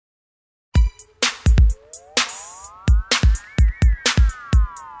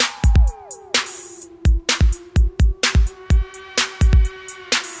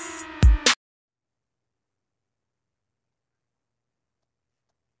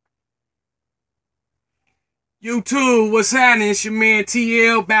YouTube, what's happening? It's your man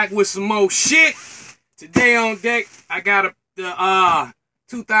TL back with some more shit. Today on deck, I got the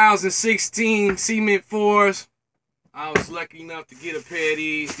 2016 Cement 4's. I was lucky enough to get a pair of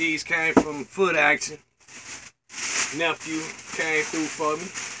these. These came from FOOTACTIon. Nephew came through for me.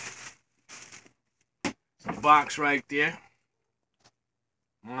 It's a box right there.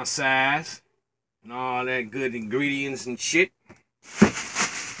 My size. And all that good ingredients and shit.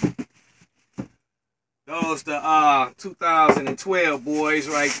 Those the 2012 boys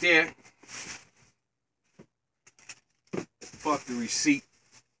right there. Fuck the receipt.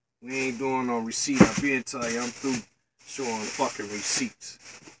 We ain't doing no receipt. I been telling you I'm through showing fucking receipts.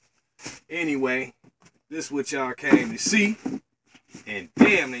 Anyway, this is what y'all came to see. And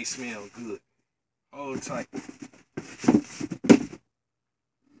damn, they smell good. Hold tight.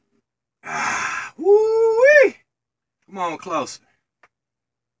 Woo-wee! Come on closer.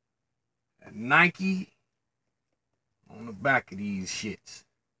 That Nike on the back of these shits.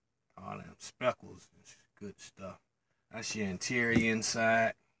 All them speckles and good stuff. That's your interior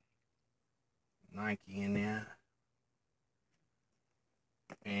inside. Nike in there.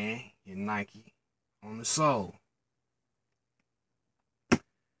 And your Nike on the sole.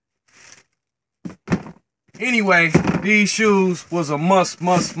 Anyway, these shoes was a must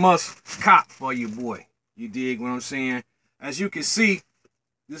cop for you, boy. You dig what I'm saying? As you can see,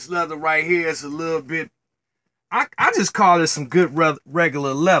 this leather right here is a little bit, I just call it some good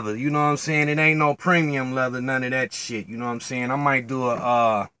regular leather. You know what I'm saying? It ain't no premium leather, none of that shit. You know what I'm saying? I might do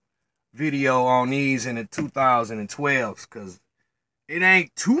a video on these in the 2012s because it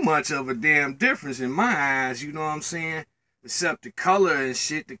ain't too much of a damn difference in my eyes. You know what I'm saying? Except the color and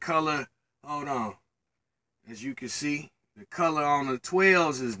shit. The color, hold on. As you can see, the color on the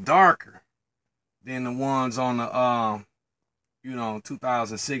 12s is darker than the ones on the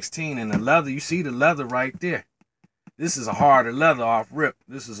 2016. And the leather, you see the leather right there. This is a harder leather off rip.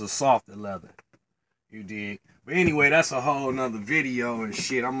 This is a softer leather. You dig? But anyway, that's a whole nother video and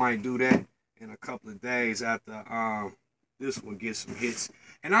shit. I might do that in a couple of days after this one gets some hits.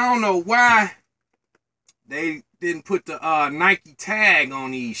 And I don't know why they didn't put the Nike tag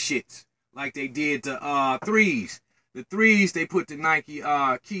on these shits like they did the 3's. The 3's, they put the Nike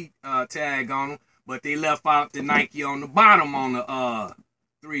key tag on them, but they left out the Nike on the bottom on the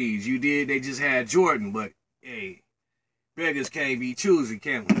 3's. You did? They just had Jordan, but hey, beggars can't be choosy,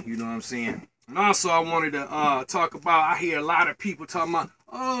 can we? You know what I'm saying? And also, I wanted to talk about, I hear a lot of people talking about,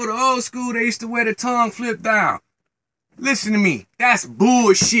 oh, the old school, they used to wear the tongue flip down. Listen to me. That's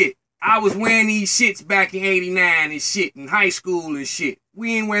bullshit. I was wearing these shits back in 89 and shit, in high school and shit.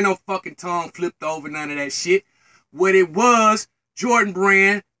 We ain't wearing no fucking tongue flipped over, none of that shit. What it was, Jordan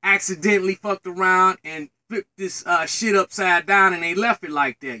brand accidentally fucked around and flipped this shit upside down and they left it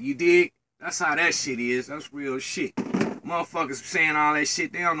like that. You dig? That's how that shit is. That's real shit. Motherfuckers saying all that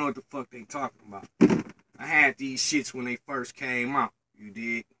shit, they don't know what the fuck they talking about. I had these shits when they first came out. You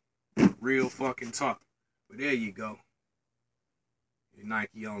dig? Real fucking talk. But there you go. Your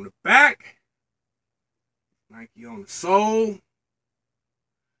Nike on the back. Nike on the sole.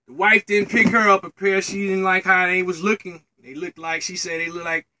 The wife didn't pick her up a pair. She didn't like how they was looking. They looked like, she said they looked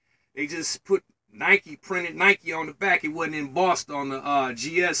like they just put Nike, printed Nike on the back. It wasn't embossed on the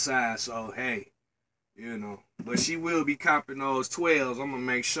GS side. So, hey, you know. But she will be copping those 12s. I'm going to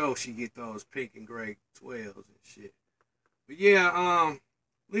make sure she get those pink and gray 12s and shit. But yeah,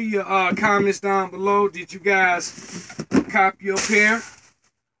 leave your comments down below. Did you guys cop your pair?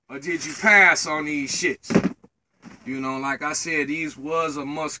 Or did you pass on these shits? You know, like I said, these was a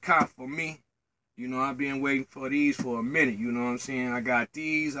must cop for me. You know, I've been waiting for these for a minute. You know what I'm saying? I got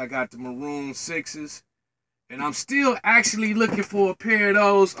these. I got the maroon 6s. And I'm still actually looking for a pair of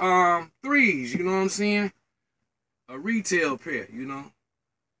those 3's. You know what I'm saying? A retail pair, you know?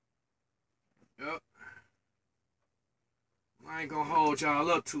 Yep. I ain't gonna hold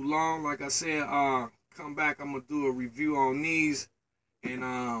y'all up too long. Like I said, come back, I'm gonna do a review on these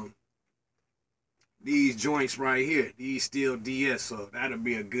and these joints right here. These still DS, so that'll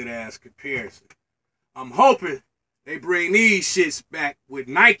be a good ass comparison. I'm hoping they bring these shits back with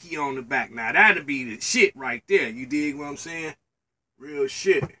Nike on the back. Now that'll be the shit right there. You dig what I'm saying? Real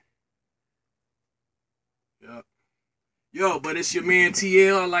shit. Yep. Yo, but it's your man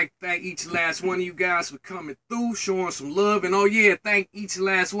TL. I'd like to thank each and last one of you guys for coming through, showing some love. And oh yeah, thank each and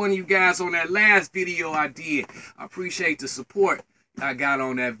last one of you guys on that last video I did. I appreciate the support I got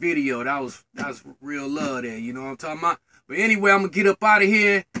on that video. That was real love there, you know what I'm talking about? But anyway, I'm gonna get up out of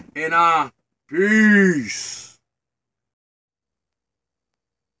here and peace.